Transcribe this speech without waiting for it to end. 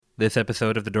This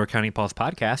episode of the Door County Pulse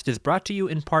podcast is brought to you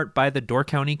in part by the Door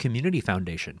County Community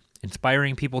Foundation,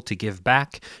 inspiring people to give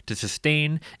back, to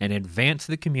sustain, and advance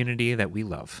the community that we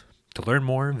love. To learn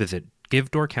more, visit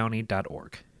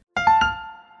givedoorcounty.org.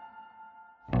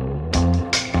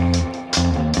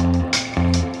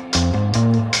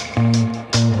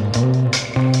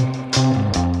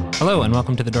 Hello, and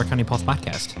welcome to the Door County Pulse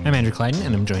podcast. I'm Andrew Clyden,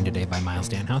 and I'm joined today by Miles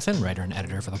Danhausen, writer and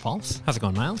editor for The Pulse. How's it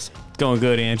going, Miles? Going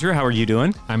good, Andrew. How are you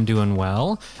doing? I'm doing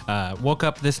well. Woke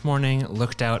up this morning,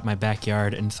 looked out my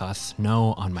backyard, and saw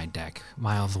snow on my deck.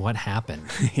 Miles, what happened?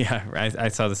 Yeah, I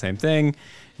saw the same thing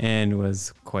and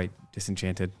was quite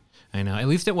disenchanted. I know. At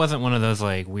least it wasn't one of those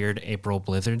like weird April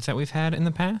blizzards that we've had in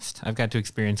the past. I've got to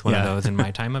experience one of those in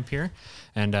my time up here.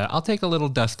 And I'll take a little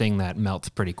dusting that melts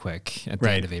pretty quick at the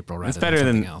end of April rather than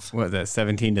something else. What, that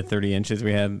 17 to 30 inches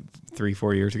we had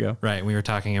 3-4 years ago? Right. We were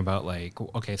talking about like,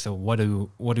 okay, so what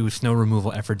do snow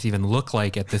removal efforts even look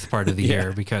like at this part of the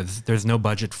year? Because there's no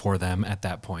budget for them at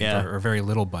that point, or very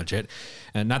little budget.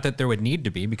 And not that there would need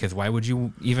to be, because why would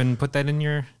you even put that in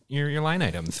your line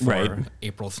items for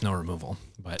April snow removal?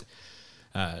 But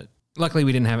luckily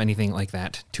we didn't have anything like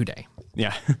that today.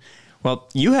 Yeah. Well,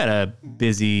 you had a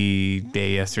busy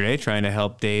day yesterday trying to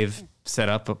help Dave set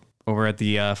up over at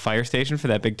the fire station for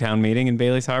that big town meeting in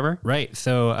Bailey's Harbor. Right.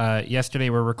 So yesterday,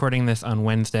 we're recording this on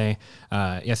Wednesday.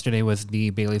 Yesterday was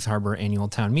the Bailey's Harbor annual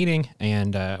town meeting.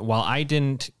 And while I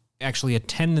didn't actually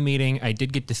attend the meeting, I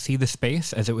did get to see the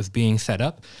space as it was being set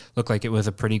up. Looked like it was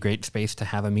a pretty great space to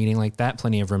have a meeting like that.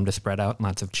 Plenty of room to spread out.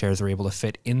 Lots of chairs were able to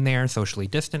fit in there, socially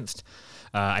distanced.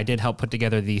 I did help put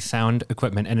together the sound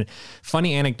equipment. And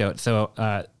funny anecdote.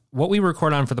 So what we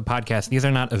record on for the podcast, these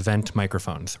are not event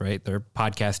microphones, right? They're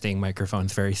podcasting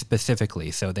microphones very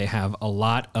specifically. So they have a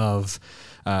lot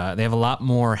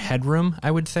more headroom,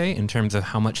 I would say, in terms of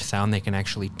how much sound they can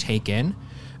actually take in.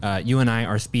 You and I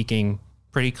are speaking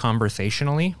pretty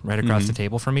conversationally right across the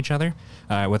table from each other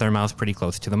with our mouths pretty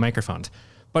close to the microphones.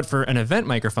 But for an event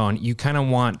microphone, you kind of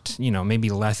want, maybe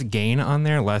less gain on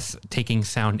there, less taking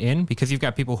sound in, because you've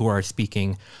got people who are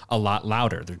speaking a lot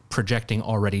louder. They're projecting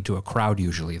already to a crowd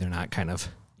usually. They're not kind of,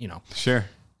 Sure.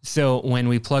 So when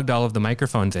we plugged all of the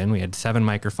microphones in, we had 7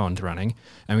 microphones running,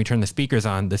 and we turned the speakers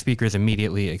on. The speakers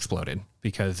immediately exploded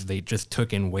because they just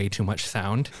took in way too much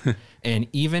sound. And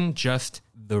even just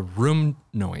the room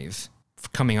noise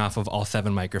coming off of all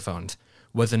 7 microphones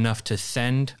was enough to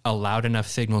send a loud enough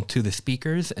signal to the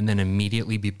speakers and then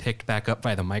immediately be picked back up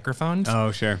by the microphones.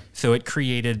 Oh, sure. So it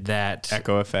created that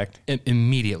echo effect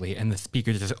immediately, and the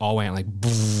speakers just all went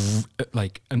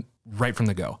like right from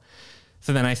the go.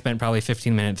 So then I spent probably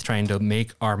 15 minutes trying to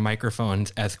make our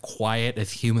microphones as quiet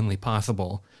as humanly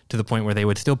possible, to the point where they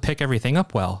would still pick everything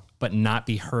up well, but not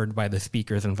be heard by the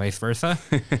speakers and vice versa.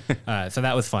 So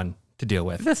that was fun to deal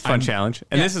with. That's a fun challenge.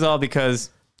 And this is all because,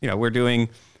 we're doing,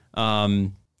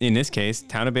 in this case,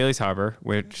 Town of Bailey's Harbor,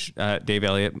 which Dave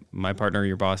Elliott, my partner,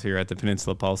 your boss here at the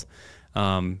Peninsula Pulse,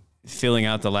 filling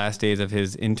out the last days of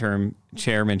his interim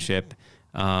chairmanship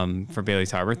for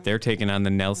Bailey's Harbor. They're taking on the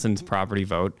Nelson's property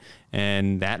vote,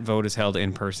 and that vote is held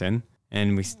in person.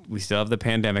 And we still have the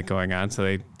pandemic going on,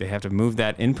 so they have to move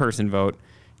that in-person vote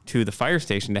to the fire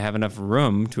station to have enough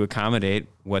room to accommodate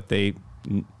what they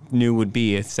knew would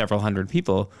be several hundred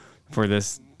people for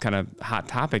this kind of hot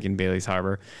topic in Bailey's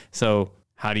Harbor. So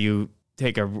how do you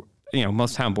take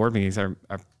most town board meetings are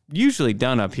usually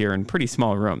done up here in pretty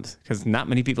small rooms because not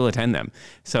many people attend them.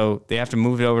 So they have to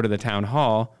move it over to the town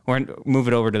hall or move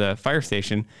it over to the fire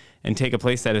station and take a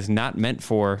place that is not meant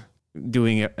for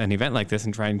doing an event like this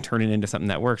and try and turn it into something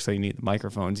that works. So you need the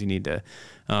microphones, you need to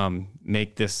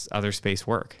make this other space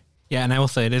work. Yeah, and I will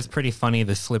say it is pretty funny,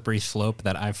 the slippery slope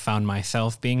that I've found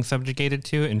myself being subjugated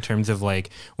to, in terms of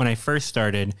like, when I first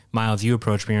started, Miles, you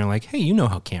approached me and you're like, hey, you know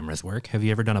how cameras work. Have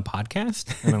you ever done a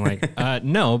podcast? And I'm like,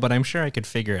 no, but I'm sure I could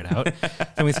figure it out.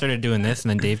 Then we started doing this, and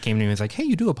then Dave came to me and was like, hey,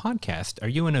 you do a podcast. Are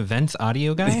you an events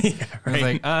audio guy? Yeah, right. I was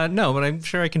like, no, but I'm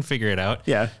sure I can figure it out.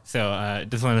 Yeah. So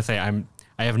just want to say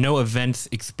I have no events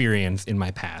experience in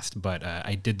my past, but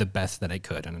I did the best that I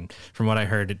could. And from what I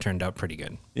heard, it turned out pretty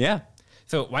good. Yeah.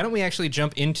 So why don't we actually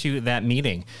jump into that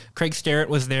meeting? Craig Sterrett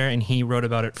was there, and he wrote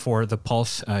about it for The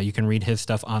Pulse. You can read his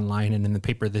stuff online and in the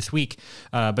paper this week.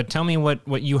 But tell me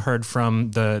what you heard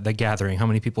from the gathering. How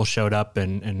many people showed up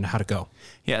and how'd it go?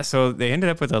 Yeah, so they ended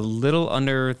up with a little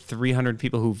under 300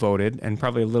 people who voted and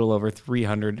probably a little over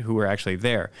 300 who were actually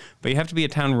there. But you have to be a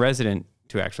town resident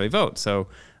to actually vote. So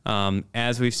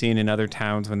as we've seen in other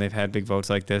towns when they've had big votes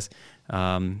like this,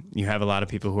 you have a lot of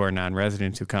people who are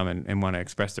non-residents who come and want to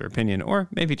express their opinion or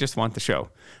maybe just want the show.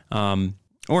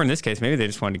 Or in this case, maybe they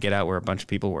just wanted to get out where a bunch of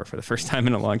people were for the first time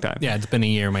in a long time. Yeah, it's been a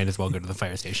year. Might as well go to the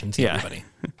fire station, see everybody.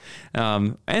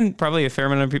 And probably a fair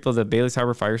amount of people. The Bailey's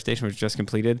Harbor Fire Station was just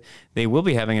completed. They will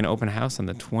be having an open house on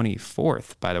the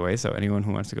 24th, by the way. So anyone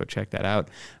who wants to go check that out,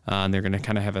 they're going to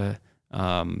kind of have a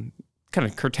kind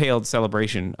of curtailed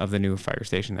celebration of the new fire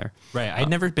station there. Right. I'd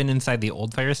never been inside the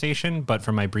old fire station, but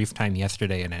for my brief time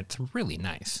yesterday, and it's really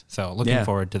nice. So looking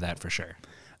forward to that for sure.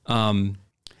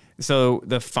 So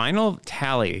the final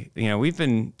tally, we've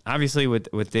been obviously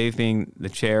with Dave being the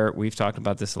chair, we've talked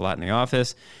about this a lot in the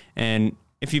office. And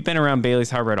if you've been around Bailey's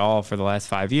Harbor at all for the last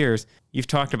 5 years, you've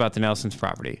talked about the Nelson's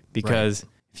property because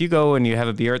if you go and you have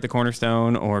a beer at the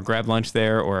Cornerstone or grab lunch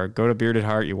there or go to Bearded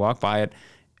Heart, you walk by it,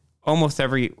 almost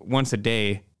once a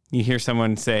day, you hear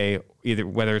someone say, either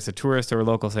whether it's a tourist or a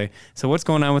local, say, so what's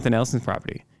going on with the Nelson's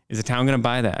property? Is the town going to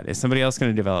buy that? Is somebody else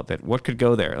going to develop it? What could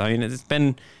go there? I mean, it's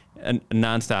been a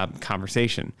nonstop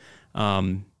conversation.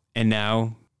 And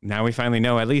now we finally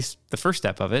know at least the first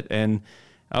step of it. And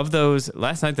of those,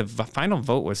 last night, the final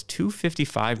vote was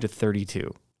 255 to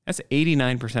 32. That's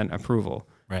 89% approval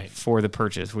for the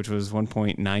purchase, which was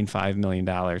 $1.95 million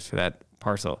for that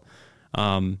parcel.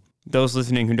 Those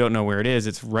listening who don't know where it is,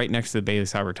 it's right next to the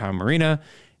Bailey's Harbor Town Marina.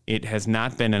 It has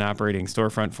not been an operating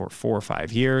storefront for 4 or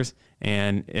 5 years,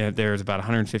 and there's about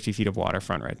 150 feet of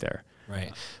waterfront right there.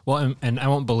 Right. Well, and I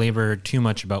won't belabor too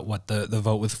much about what the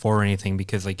vote was for or anything,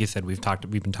 because like you said, we've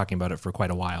been talking about it for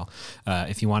quite a while.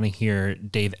 If you want to hear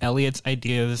Dave Elliott's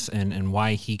ideas and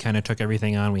why he kind of took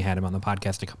everything on, we had him on the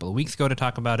podcast a couple of weeks ago to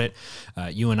talk about it.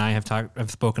 You and I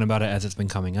have spoken about it as it's been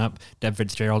coming up. Deb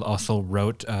Fitzgerald also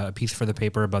wrote a piece for the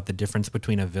paper about the difference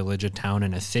between a village, a town,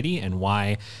 and a city, and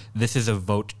why this is a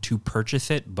vote to purchase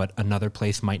it, but another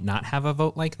place might not have a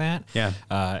vote like that. Yeah.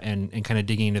 And kind of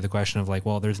digging into the question of like,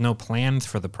 well, there's no plans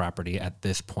for the property at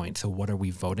this point, so what are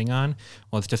we voting on?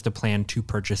 Well, it's just a plan to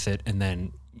purchase it and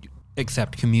then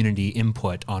accept community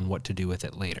input on what to do with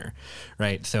it later,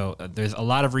 right? So there's a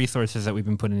lot of resources that we've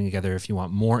been putting together if you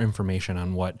want more information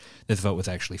on what this vote was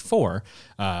actually for.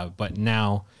 But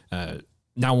now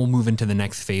we'll move into the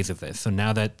next phase of this. So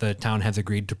now that the town has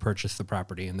agreed to purchase the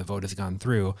property and the vote has gone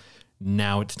through,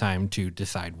 now it's time to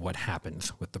decide what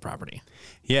happens with the property.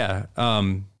 Yeah.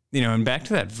 And back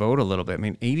to that vote a little bit. I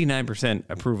mean, 89%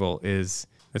 approval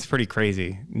that's pretty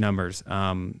crazy numbers.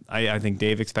 I think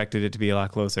Dave expected it to be a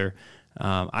lot closer.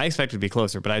 I expected it to be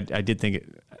closer, but I didn't think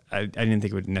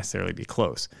it would necessarily be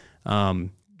close.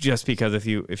 Just because if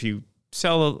you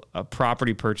sell a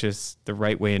property purchase the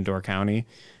right way in Door County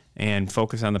and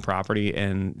focus on the property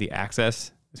and the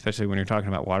access, especially when you're talking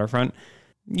about waterfront,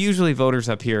 usually voters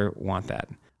up here want that.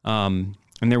 And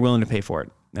they're willing to pay for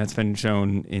it. That's been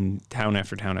shown in town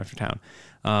after town after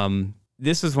town.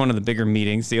 This was one of the bigger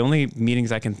meetings. The only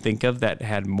meetings I can think of that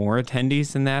had more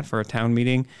attendees than that for a town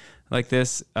meeting like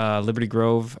this, Liberty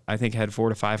Grove, I think had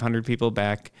 400 to 500 people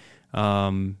back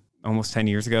almost 10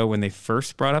 years ago when they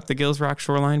first brought up the Gills Rock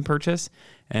shoreline purchase,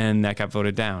 and that got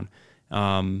voted down.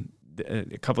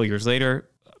 A couple of years later,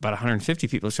 about 150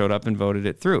 people showed up and voted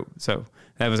it through. So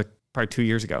that was probably 2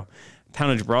 years ago. Town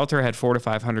of Gibraltar had 400 to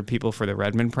 500 people for the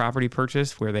Redmond property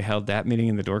purchase, where they held that meeting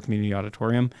in the Door Community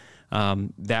Auditorium.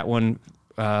 That one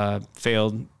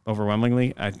failed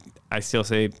overwhelmingly. I still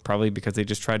say probably because they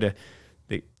just tried to.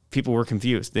 People were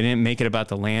confused. They didn't make it about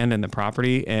the land and the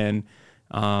property and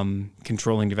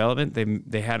controlling development.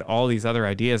 They had all these other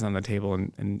ideas on the table,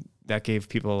 and that gave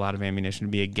people a lot of ammunition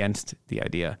to be against the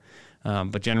idea.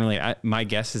 But generally, my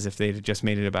guess is if they had just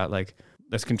made it about like,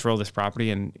 let's control this property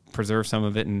and preserve some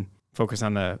of it and focus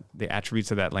on the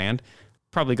attributes of that land,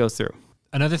 probably goes through.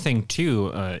 Another thing too,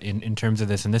 in terms of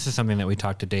this, and this is something that we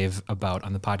talked to Dave about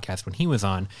on the podcast when he was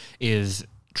on, is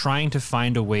trying to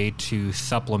find a way to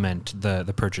supplement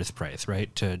the purchase price,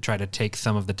 right? To try to take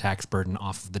some of the tax burden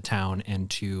off of the town and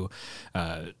to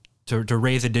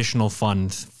raise additional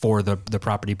funds for the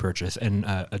property purchase. And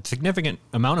a significant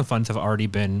amount of funds have already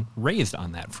been raised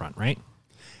on that front, right?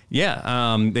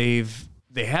 Yeah,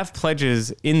 they have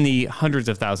pledges in the hundreds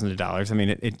of thousands of dollars. I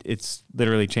mean, it's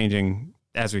literally changing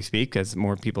as we speak as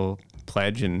more people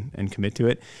pledge and commit to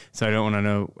it. So I don't want to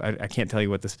know, I can't tell you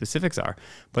what the specifics are,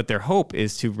 but their hope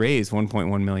is to raise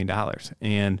 $1.1 million.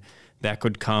 And that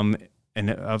could come,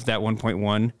 and of that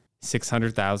 1.1,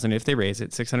 600,000, if they raise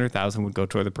it, 600,000 would go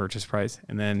toward the purchase price.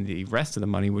 And then the rest of the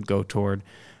money would go toward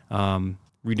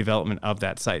redevelopment of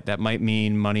that site. That might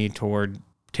mean money toward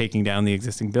taking down the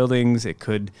existing buildings. It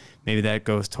could, maybe that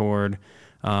goes toward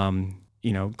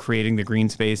creating the green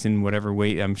space in whatever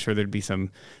way. I'm sure there'd be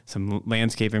some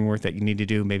landscaping work that you need to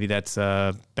do. Maybe that's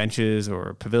benches or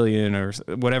a pavilion or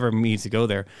whatever needs to go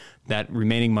there. That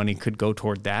remaining money could go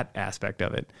toward that aspect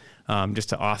of it, just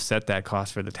to offset that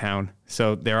cost for the town.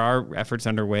 So there are efforts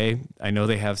underway. I know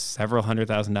they have several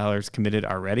 $100,000 committed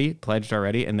already, pledged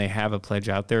already, and they have a pledge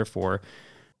out there for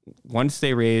once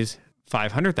they raise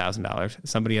 $500,000,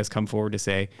 somebody has come forward to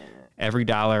say, every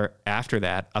dollar after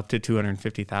that, up to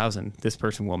 $250,000, this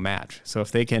person will match. So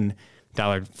if they can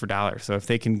dollar for dollar, so if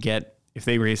they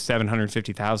raise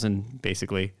 $750,000,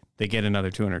 basically they get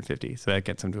another $250,000. So that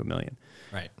gets them to $1 million.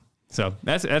 Right. So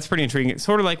that's pretty intriguing. It's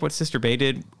sort of like what Sister Bay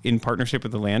did in partnership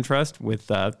with the Land Trust with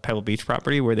Pebble Beach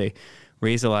property, where they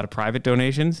raised a lot of private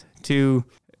donations to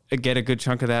get a good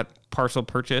chunk of that parcel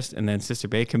purchased, and then Sister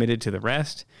Bay committed to the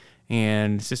rest.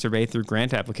 And Sister Bay, through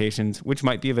grant applications, which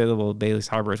might be available at Bailey's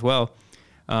Harbor as well,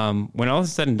 when all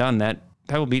is said and done, that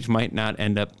Pebble Beach might not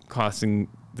end up costing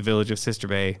the village of Sister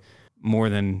Bay more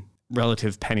than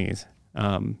relative pennies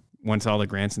once all the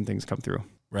grants and things come through.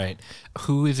 Right.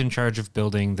 Who is in charge of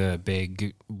building the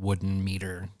big wooden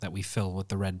meter that we fill with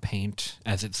the red paint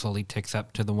as it slowly ticks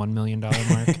up to the $1 million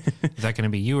mark? Is that going to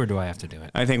be you, or do I have to do it?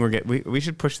 I think we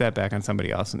should push that back on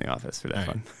somebody else in the office for that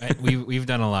fun. We've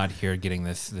done a lot here getting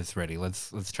this ready.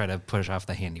 Let's try to push off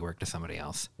the handiwork to somebody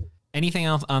else. Anything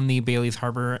else on the Bailey's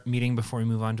Harbor meeting before we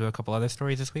move on to a couple other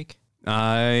stories this week?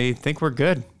 I think we're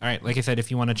good. All right. Like I said,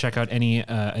 if you want to check out any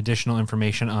additional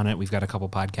information on it, we've got a couple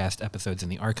podcast episodes in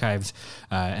the archives.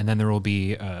 And then there will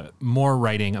be more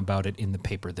writing about it in the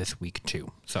paper this week,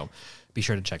 too. So be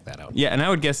sure to check that out. Yeah. And I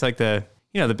would guess like the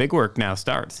big work now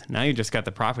starts. Now you just got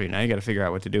the property. Now you got to figure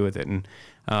out what to do with it. And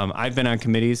I've been on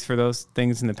committees for those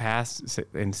things in the past.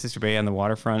 In Sister Bay on the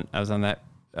waterfront, I was on that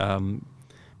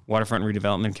waterfront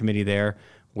redevelopment committee there,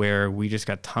 where we just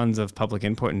got tons of public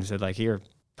input and said, like, here,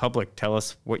 public, tell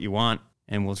us what you want,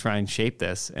 and we'll try and shape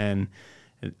this. And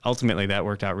ultimately, that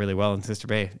worked out really well in Sister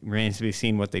Bay. It remains to be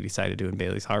seen what they decide to do in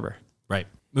Bailey's Harbor. Right.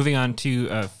 Moving on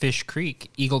to Fish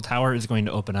Creek, Eagle Tower is going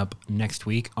to open up next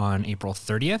week on April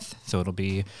 30th. So it'll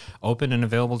be open and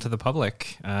available to the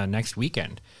public next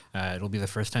weekend. It'll be the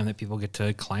first time that people get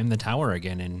to climb the tower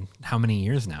again in how many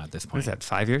years now at this point? What is that,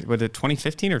 5 years? Was it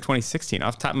 2015 or 2016?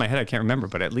 Off the top of my head, I can't remember,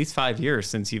 but at least 5 years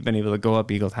since you've been able to go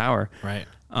up Eagle Tower. Right.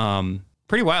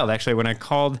 Pretty wild, actually. When I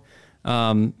called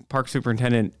Park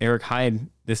Superintendent Eric Hyde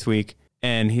this week,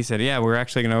 and he said, yeah, we're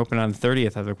actually going to open on the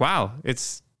 30th. I was like, wow,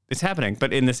 it's happening.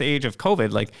 But in this age of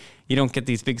COVID, like, you don't get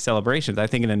these big celebrations. I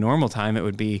think in a normal time, it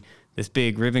would be this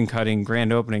big ribbon cutting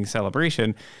grand opening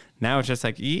celebration. Now it's just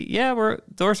like, yeah,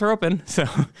 doors are open. So,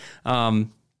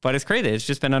 but it's crazy. It's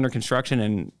just been under construction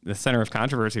and the center of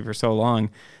controversy for so long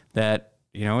that,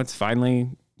 it's finally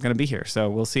going to be here. So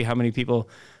we'll see how many people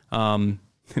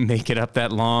make it up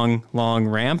that long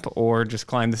ramp or just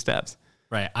climb the steps.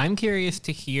 Right. I'm curious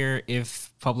to hear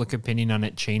if public opinion on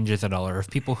it changes at all, or if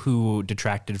people who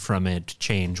detracted from it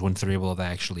change once they're able to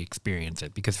actually experience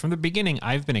it. Because from the beginning,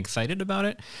 I've been excited about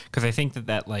it, because I think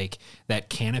that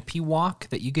canopy walk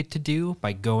that you get to do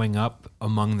by going up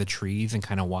among the trees and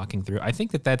kind of walking through, I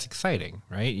think that's exciting,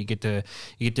 right? You get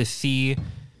to see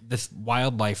this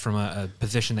wildlife from a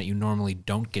position that you normally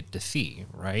don't get to see,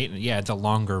 right? Yeah, it's a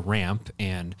longer ramp,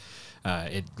 and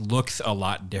it looks a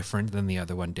lot different than the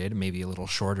other one did, maybe a little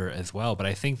shorter as well. But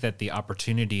I think that the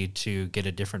opportunity to get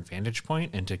a different vantage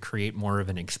point and to create more of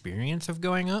an experience of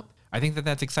going up, I think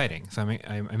that's exciting. So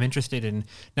I'm interested in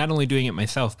not only doing it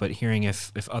myself, but hearing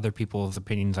if other people's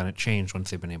opinions on it change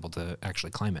once they've been able to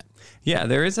actually climb it. Yeah,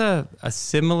 there is a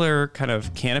similar kind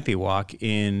of canopy walk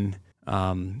in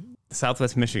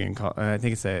Southwest Michigan. I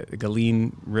think it's a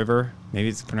Galeen River. Maybe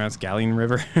it's pronounced Galeen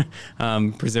River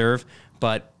Preserve.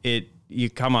 But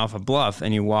you come off a bluff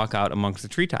and you walk out amongst the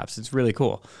treetops. It's really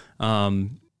cool. I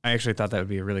actually thought that would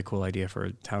be a really cool idea for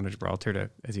a town of Gibraltar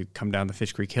as you come down the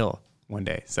Fish Creek Hill one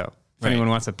day. So if anyone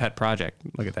wants a pet project,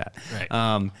 look at that.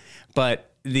 Right.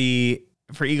 But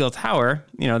for Eagle Tower,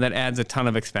 that adds a ton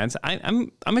of expense.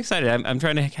 I'm excited. I'm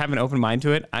trying to have an open mind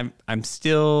to it. I'm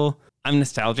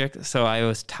nostalgic, so I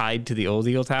was tied to the old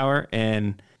Eagle Tower,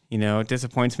 and it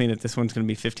disappoints me that this one's going to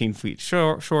be 15 feet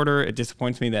shorter. It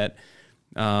disappoints me that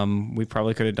we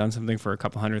probably could have done something for a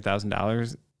couple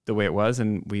 $100,000 the way it was,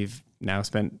 and we've now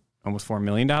spent almost $4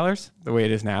 million the way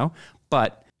it is now.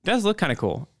 But it does look kind of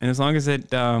cool, and as long as it,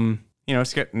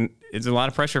 it's a lot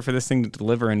of pressure for this thing to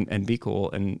deliver and be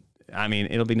cool. And I mean,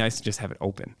 it'll be nice to just have it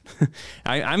open.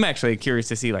 I'm actually curious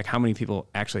to see like how many people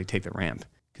actually take the ramp,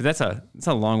 because that's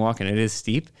a long walk and it is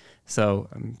steep. So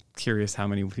I'm curious how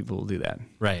many people will do that.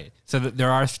 Right. So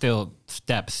there are still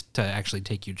steps to actually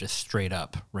take you just straight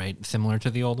up, right? Similar to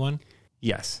the old one?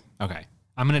 Yes. Okay.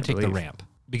 I'm going to take the believe. ramp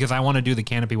because I want to do the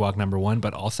canopy walk number 1,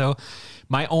 but also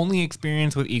my only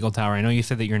experience with Eagle Tower, I know you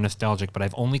said that you're nostalgic, but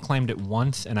I've only climbed it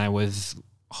once and I was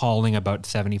hauling about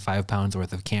 75 pounds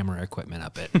worth of camera equipment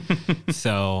up it.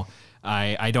 So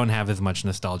I don't have as much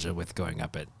nostalgia with going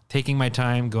up it. Taking my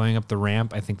time, going up the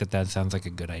ramp, I think that sounds like a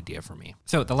good idea for me.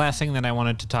 So the last thing that I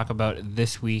wanted to talk about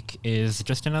this week is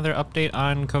just another update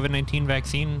on COVID-19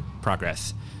 vaccine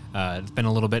progress. It's been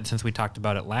a little bit since we talked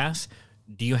about it last.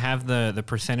 Do you have the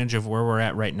percentage of where we're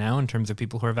at right now in terms of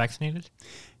people who are vaccinated?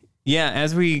 Yeah,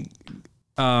 as we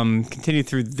continue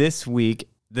through this week,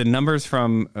 the numbers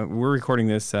from, we're recording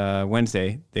this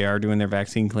Wednesday. They are doing their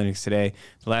vaccine clinics today.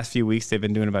 The last few weeks, they've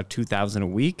been doing about 2,000 a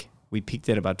week. We peaked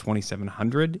at about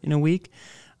 2,700 in a week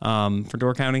for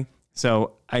Door County.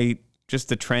 So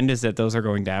the trend is that those are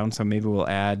going down. So maybe we'll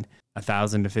add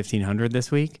 1,000 to 1,500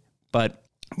 this week. But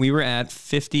we were at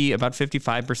about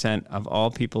 55% of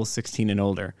all people 16 and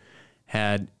older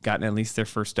had gotten at least their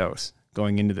first dose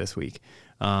going into this week.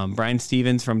 Brian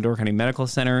Stevens from Door County Medical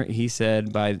Center, he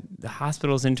said by the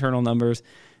hospital's internal numbers,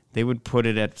 they would put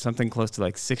it at something close to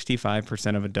like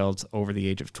 65% of adults over the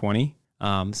age of 20.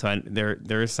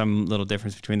 There is some little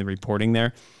difference between the reporting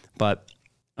there, but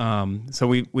so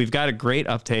we've got a great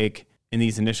uptake in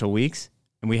these initial weeks,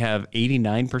 and we have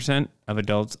 89% of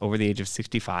adults over the age of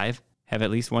 65 have at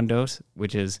least one dose,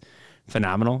 which is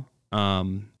phenomenal.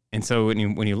 And so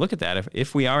when you look at that,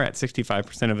 if we are at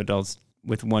 65% of adults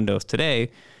with one dose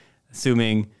today,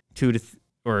 assuming 3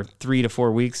 to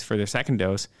 4 weeks for their second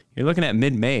dose, you're looking at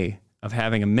mid-May of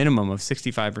having a minimum of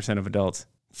 65% of adults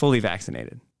fully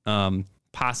vaccinated,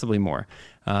 possibly more.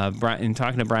 In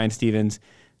talking to Brian Stevens,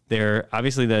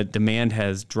 obviously the demand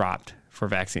has dropped for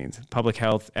vaccines. Public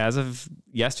health, as of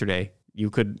yesterday,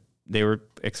 they were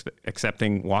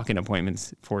accepting walk-in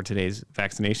appointments for today's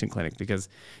vaccination clinic because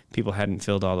people hadn't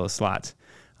filled all those slots.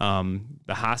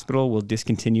 The hospital will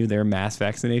discontinue their mass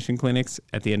vaccination clinics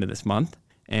at the end of this month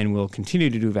and will continue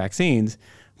to do vaccines,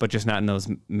 but just not in those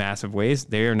massive ways.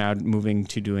 They are now moving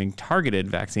to doing targeted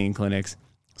vaccine clinics.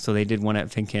 So they did one at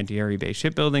Fincantieri Bay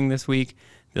Shipbuilding this week.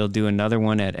 They'll do another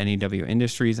one at NEW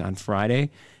Industries on Friday.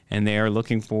 And they are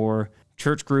looking for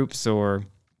church groups or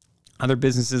other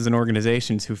businesses and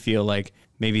organizations who feel like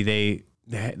maybe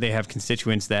they have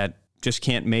constituents that just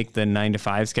can't make the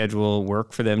 9-to-5 schedule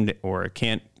work for them or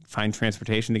can't find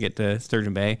transportation to get to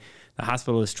Sturgeon Bay. The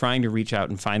hospital is trying to reach out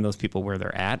and find those people where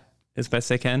they're at as best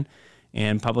they can.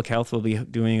 And public health will be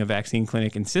doing a vaccine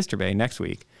clinic in Sister Bay next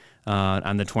week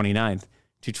on the 29th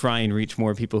to try and reach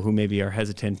more people who maybe are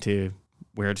hesitant to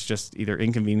where it's just either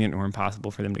inconvenient or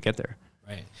impossible for them to get there.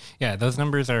 Right. Yeah, those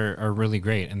numbers are really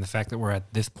great. And the fact that we're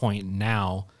at this point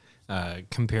now,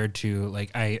 compared to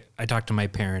like I talked to my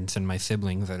parents and my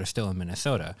siblings that are still in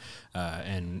Minnesota,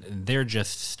 and they're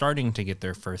just starting to get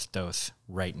their first dose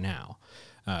right now,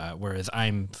 whereas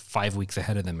I'm 5 weeks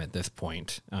ahead of them at this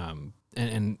point. And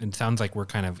it sounds like we're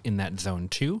kind of in that zone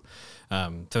too.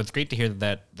 So it's great to hear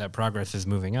that progress is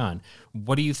moving on.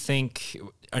 What do you think?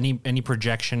 Any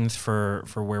projections for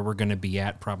where we're going to be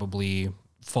at probably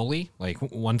fully? Like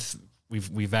once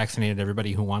we've vaccinated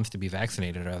everybody who wants to be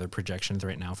vaccinated, are there projections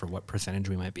right now for what percentage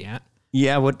we might be at?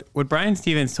 Yeah, what Brian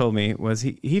Stevens told me was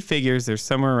he figures there's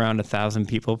somewhere around 1,000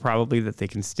 people probably that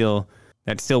still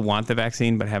want the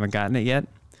vaccine but haven't gotten it yet.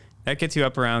 That gets you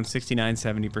up around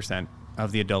 69-70%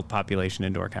 of the adult population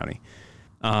in Door County.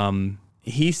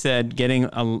 He said getting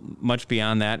much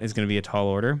beyond that is going to be a tall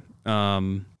order.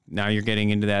 Now you're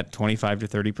getting into that 25 to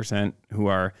 30% who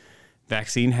are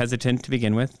vaccine hesitant to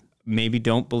begin with, maybe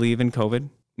don't believe in COVID,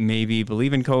 maybe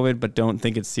believe in COVID but don't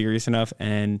think it's serious enough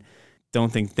and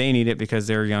don't think they need it because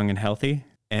they're young and healthy,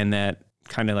 and that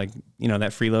kind of like,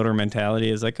 that freeloader mentality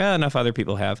is like, enough other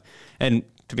people have. And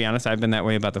to be honest, I've been that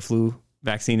way about the flu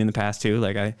vaccine in the past too.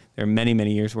 Like there are many,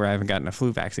 many years where I haven't gotten a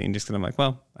flu vaccine just because I'm like,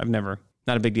 well,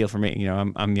 not a big deal for me.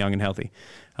 I'm young and healthy.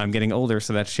 I'm getting older,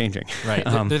 so that's changing. Right.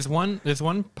 There's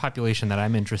one population that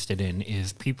I'm interested in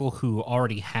is people who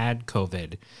already had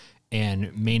COVID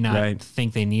and may not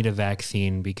think they need a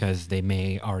vaccine because they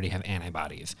may already have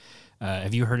antibodies.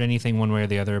 Have you heard anything one way or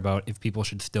the other about if people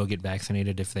should still get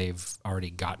vaccinated if they've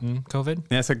already gotten COVID?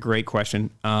 That's a great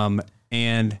question.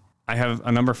 And I have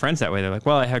a number of friends that way. They're like,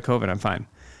 well, I had COVID, I'm fine.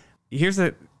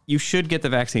 You should get the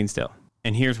vaccine still.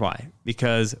 And here's why.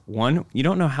 Because one, you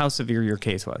don't know how severe your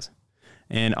case was.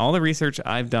 And all the research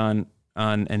I've done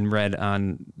on and read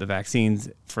on the vaccines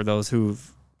for those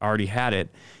who've already had it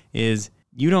is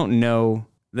you don't know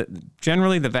that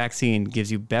generally the vaccine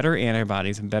gives you better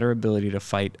antibodies and better ability to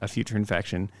fight a future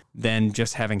infection than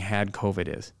just having had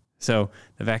COVID is. So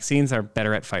the vaccines are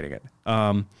better at fighting it.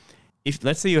 If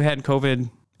let's say you had COVID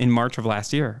in March of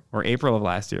last year or April of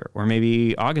last year, or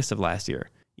maybe August of last year,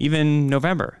 even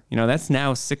November. That's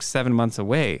now 6-7 months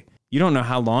away. You don't know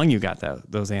how long you got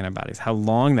those antibodies, how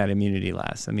long that immunity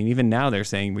lasts. I mean, even now they're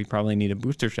saying we probably need a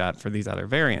booster shot for these other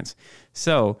variants.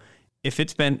 So if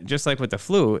it's been just like with the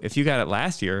flu, if you got it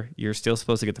last year, you're still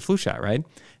supposed to get the flu shot, right?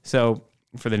 So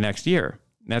for the next year,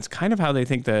 that's kind of how they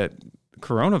think that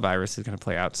coronavirus is going to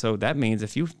play out. So that means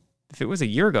if it was a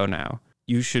year ago now,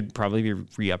 you should probably be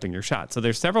re-upping your shot. So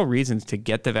there's several reasons to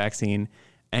get the vaccine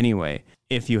anyway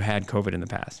if you had COVID in the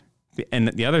past. And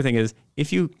the other thing is,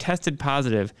 if you tested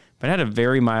positive but had a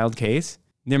very mild case,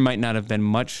 there might not have been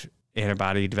much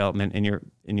antibody development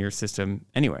in your system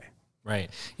anyway. Right.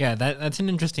 Yeah, that's an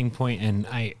interesting point. And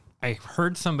I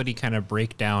heard somebody kind of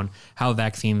break down how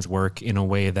vaccines work in a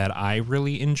way that I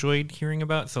really enjoyed hearing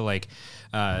about. So like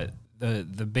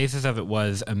the basis of it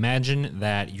was, imagine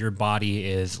that your body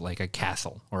is like a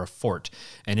castle or a fort,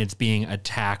 and it's being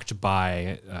attacked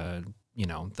by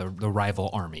the rival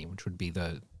army, which would be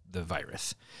the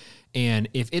virus. And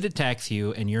if it attacks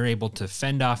you and you're able to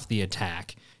fend off the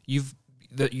attack,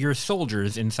 your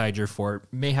soldiers inside your fort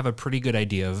may have a pretty good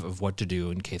idea of what to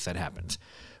do in case that happens.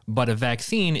 But a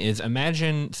vaccine is,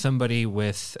 imagine somebody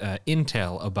with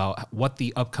intel about what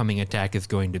the upcoming attack is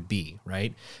going to be,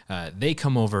 right? They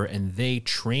come over and they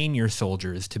train your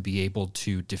soldiers to be able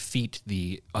to defeat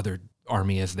the other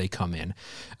army as they come in.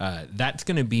 That's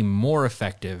going to be more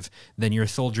effective than your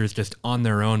soldiers just on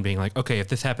their own being like, okay, if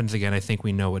this happens again, I think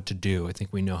we know what to do. I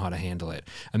think we know how to handle it.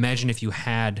 Imagine if you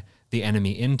had the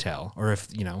enemy intel, or if,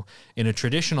 in a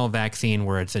traditional vaccine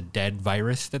where it's a dead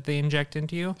virus that they inject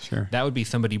into you, sure, that would be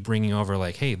somebody bringing over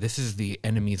like, hey, this is the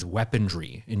enemy's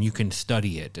weaponry and you can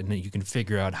study it and you can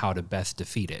figure out how to best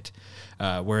defeat it.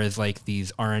 Whereas like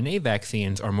these RNA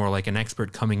vaccines are more like an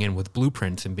expert coming in with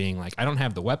blueprints and being like, I don't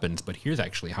have the weapons, but here's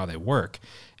actually how they work.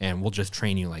 And we'll just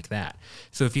train you like that.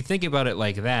 So if you think about it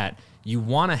like that, you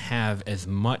want to have as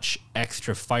much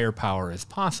extra firepower as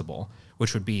possible,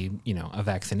 which would be, a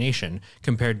vaccination,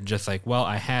 compared to just like, well,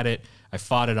 I had it, I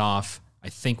fought it off, I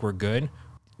think we're good.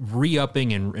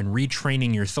 Re-upping and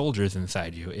retraining your soldiers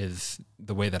inside you is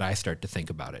the way that I start to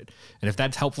think about it. And if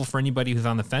that's helpful for anybody who's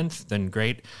on the fence, then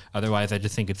great. Otherwise, I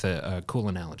just think it's a cool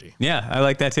analogy. Yeah, I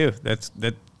like that too. That's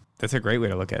a great way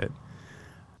to look at it.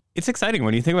 It's exciting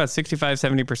when you think about 65,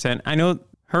 70%. I know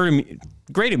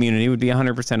great immunity would be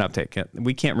 100% uptake.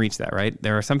 We can't reach that, right?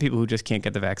 There are some people who just can't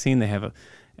get the vaccine. They have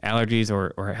allergies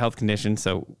or health conditions,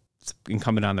 so it's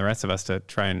incumbent on the rest of us to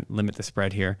try and limit the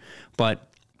spread here. But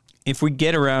if we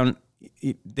get around,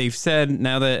 they've said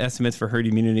now the estimates for herd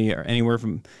immunity are anywhere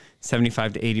from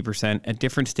 75 to 80% at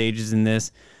different stages in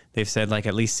this. They've said like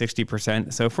at least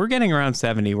 60%. So if we're getting around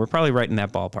 70, we're probably right in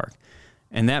that ballpark.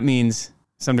 And that means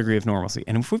some degree of normalcy.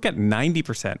 And if we've got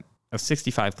 90% of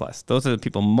 65 plus, those are the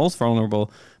people most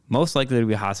vulnerable, most likely to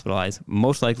be hospitalized,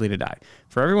 most likely to die.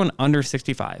 For everyone under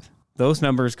 65, those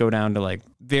numbers go down to like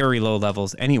very low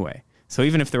levels anyway. So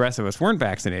even if the rest of us weren't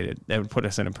vaccinated, that would put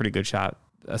us in a pretty good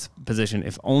position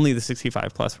if only the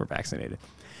 65 plus were vaccinated.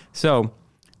 So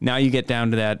now you get down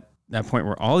to that point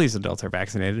where all these adults are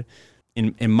vaccinated.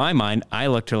 In my mind, I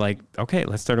look to like, okay,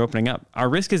 let's start opening up. Our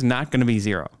risk is not going to be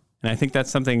zero. And I think that's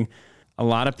something a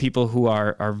lot of people who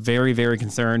are very, very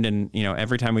concerned. And,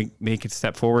 every time we make a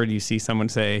step forward, you see someone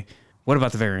say, what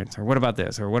about the variants? Or what about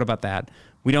this? Or what about that?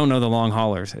 We don't know the long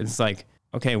haulers. It's like,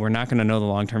 okay, we're not going to know the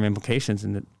long-term implications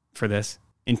for this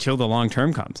until the long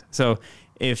term comes. So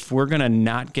if we're going to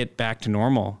not get back to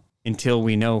normal until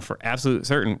we know for absolute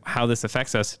certain how this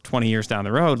affects us 20 years down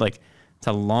the road, like it's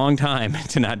a long time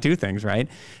to not do things, right?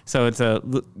 So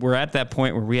we're at that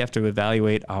point where we have to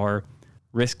evaluate our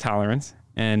risk tolerance.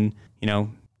 And,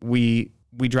 we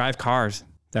drive cars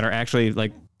that are actually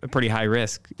like a pretty high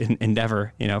risk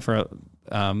endeavor,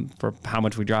 for how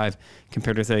much we drive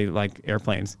compared to say like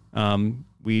airplanes.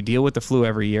 We deal with the flu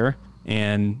every year.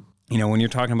 And, when you're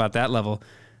talking about that level,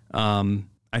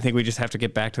 I think we just have to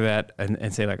get back to that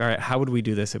and say like, all right, how would we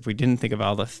do this if we didn't think of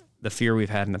all the fear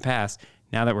we've had in the past?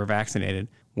 Now that we're vaccinated,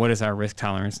 what is our risk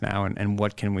tolerance now and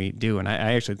what can we do? And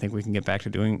I actually think we can get back to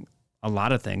doing a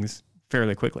lot of things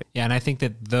fairly quickly. Yeah, and I think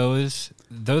that those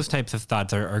types of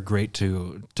thoughts are great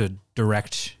to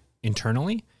direct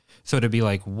internally. So to be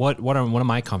like, what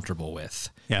am I comfortable with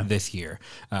this year?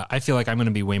 I feel like I'm going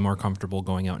to be way more comfortable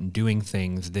going out and doing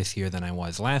things this year than I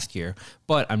was last year,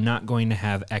 but I'm not going to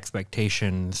have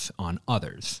expectations on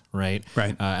others, right?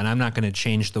 Right. And I'm not going to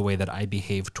change the way that I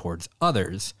behave towards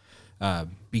others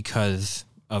because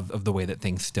of the way that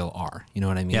things still are. You know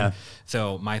what I mean? Yeah.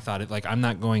 So my thought is like, I'm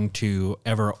not going to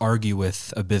ever argue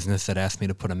with a business that asked me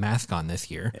to put a mask on this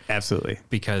year. Absolutely.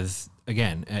 Because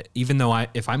again, even though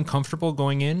if I'm comfortable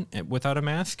going in without a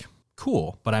mask,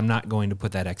 cool, but I'm not going to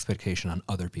put that expectation on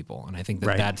other people. And I think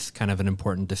that that's kind of an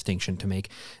important distinction to make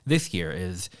this year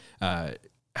is,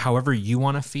 however you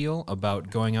want to feel about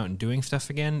going out and doing stuff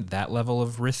again, that level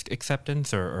of risk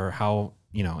acceptance or how,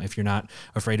 if you're not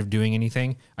afraid of doing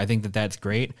anything, I think that that's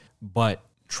great, but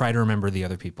try to remember the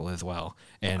other people as well.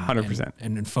 And 100%.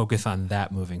 And focus on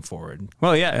that moving forward.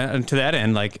 Well, yeah. And to that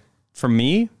end, like for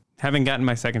me, having gotten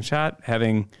my second shot,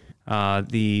 having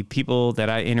the people that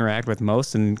I interact with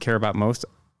most and care about most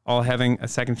all having a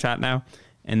second shot now,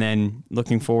 and then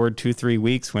looking forward 2-3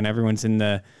 weeks when everyone's in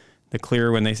the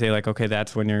clear, when they say like, okay,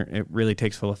 that's when it really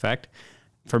takes full effect.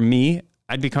 For me,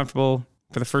 I'd be comfortable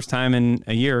for the first time in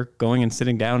a year going and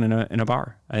sitting down in a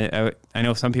bar. I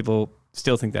know some people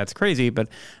still think that's crazy, but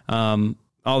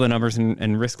all the numbers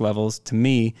and risk levels to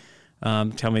me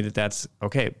tell me that that's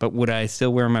okay. But would I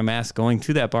still wear my mask going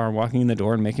to that bar, walking in the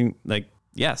door and making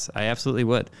yes, I absolutely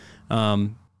would.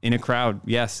 In a crowd,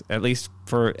 yes, at least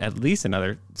for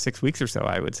another 6 weeks or so,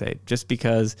 I would say, just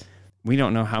because we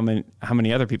don't know how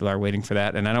many other people are waiting for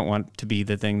that, and I don't want to be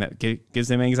the thing that gives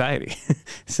them anxiety.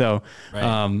 So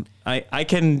I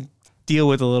can deal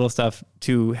with a little stuff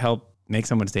to help make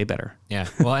someone's day better. Yeah.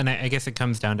 Well, and I guess it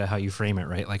comes down to how you frame it,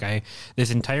 right? Like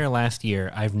this entire last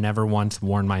year, I've never once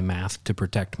worn my mask to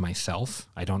protect myself.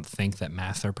 I don't think that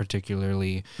masks are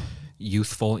particularly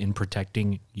useful in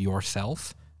protecting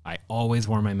yourself. I always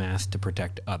wore my mask to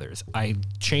protect others. I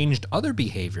changed other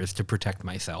behaviors to protect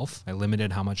myself. I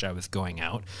limited how much I was going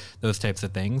out, those types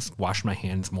of things, washed my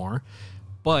hands more.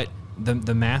 But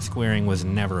the mask wearing was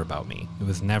never about me. It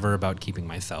was never about keeping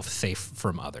myself safe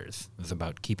from others. It was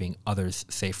about keeping others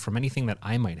safe from anything that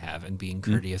I might have and being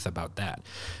courteous about that.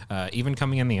 Even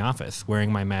coming in the office,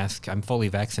 wearing my mask, I'm fully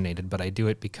vaccinated, but I do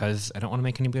it because I don't want to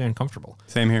make anybody uncomfortable.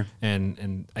 Same here.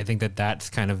 And I think that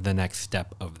that's kind of the next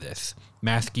step of this.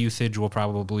 Mask usage will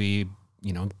probably,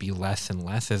 be less and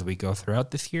less as we go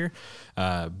throughout this year.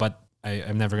 But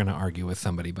I'm never going to argue with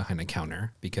somebody behind a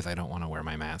counter because I don't want to wear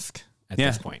my mask. At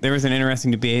this point. There was an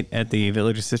interesting debate at the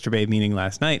Village of Sister Babe meeting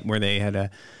last night where they had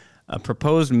a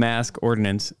proposed mask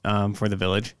ordinance for the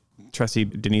village. Trustee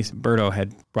Denise Berto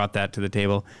had brought that to the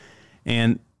table,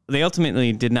 and they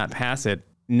ultimately did not pass it,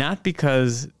 not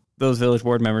because those village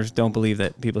board members don't believe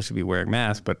that people should be wearing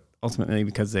masks, but ultimately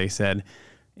because they said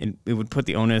it would put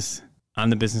the onus on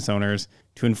the business owners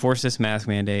to enforce this mask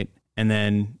mandate, and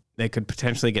then they could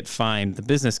potentially get fined. The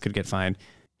business could get fined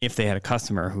if they had a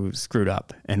customer who screwed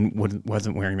up and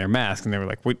wasn't wearing their mask, and they were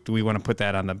like, do we want to put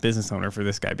that on the business owner for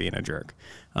this guy being a jerk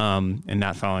and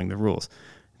not following the rules?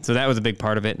 So that was a big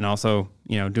part of it. And also,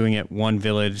 doing it one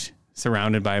village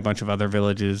surrounded by a bunch of other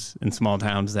villages and small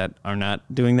towns that are not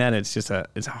doing that. It's just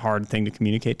it's a hard thing to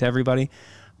communicate to everybody,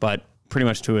 but pretty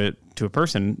much to a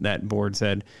person, that board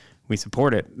said, we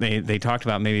support it. They talked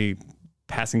about maybe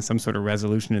passing some sort of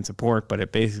resolution in support, but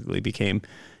it basically became,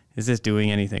 is this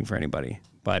doing anything for anybody?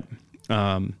 But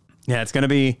it's going to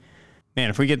be, man,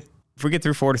 if we get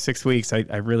through 4 to 6 weeks,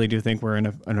 I really do think we're in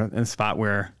a spot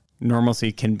where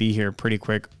normalcy can be here pretty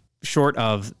quick, short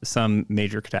of some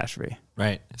major catastrophe.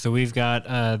 Right. So we've got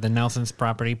the Nelson's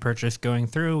property purchase going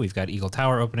through. We've got Eagle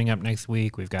Tower opening up next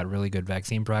week. We've got really good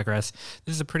vaccine progress.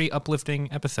 This is a pretty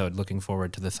uplifting episode. Looking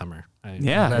forward to the summer. I'm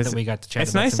glad that we got to chat.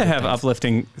 It's nice to have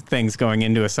uplifting things going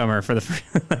into a summer for the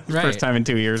first time in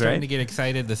 2 years, Starting to get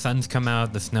excited. The sun's come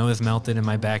out. The snow has melted in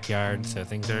my backyard. So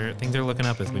things are looking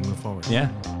up as we move forward.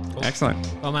 Yeah. Cool.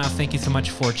 Excellent. Well, Miles, thank you so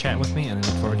much for chatting with me, and I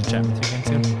look forward to chatting with you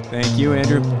again soon. Thank you,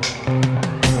 Andrew.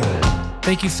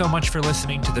 Thank you so much for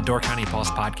listening to the Door County Pulse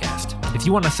podcast. If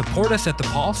you want to support us at the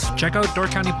Pulse, check out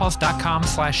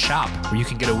doorcountypulse.com/shop, where you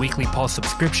can get a weekly Pulse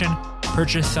subscription,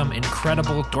 purchase some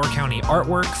incredible Door County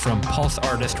artwork from Pulse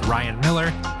artist Ryan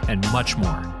Miller, and much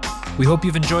more. We hope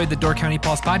you've enjoyed the Door County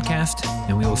Pulse podcast,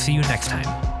 and we will see you next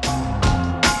time.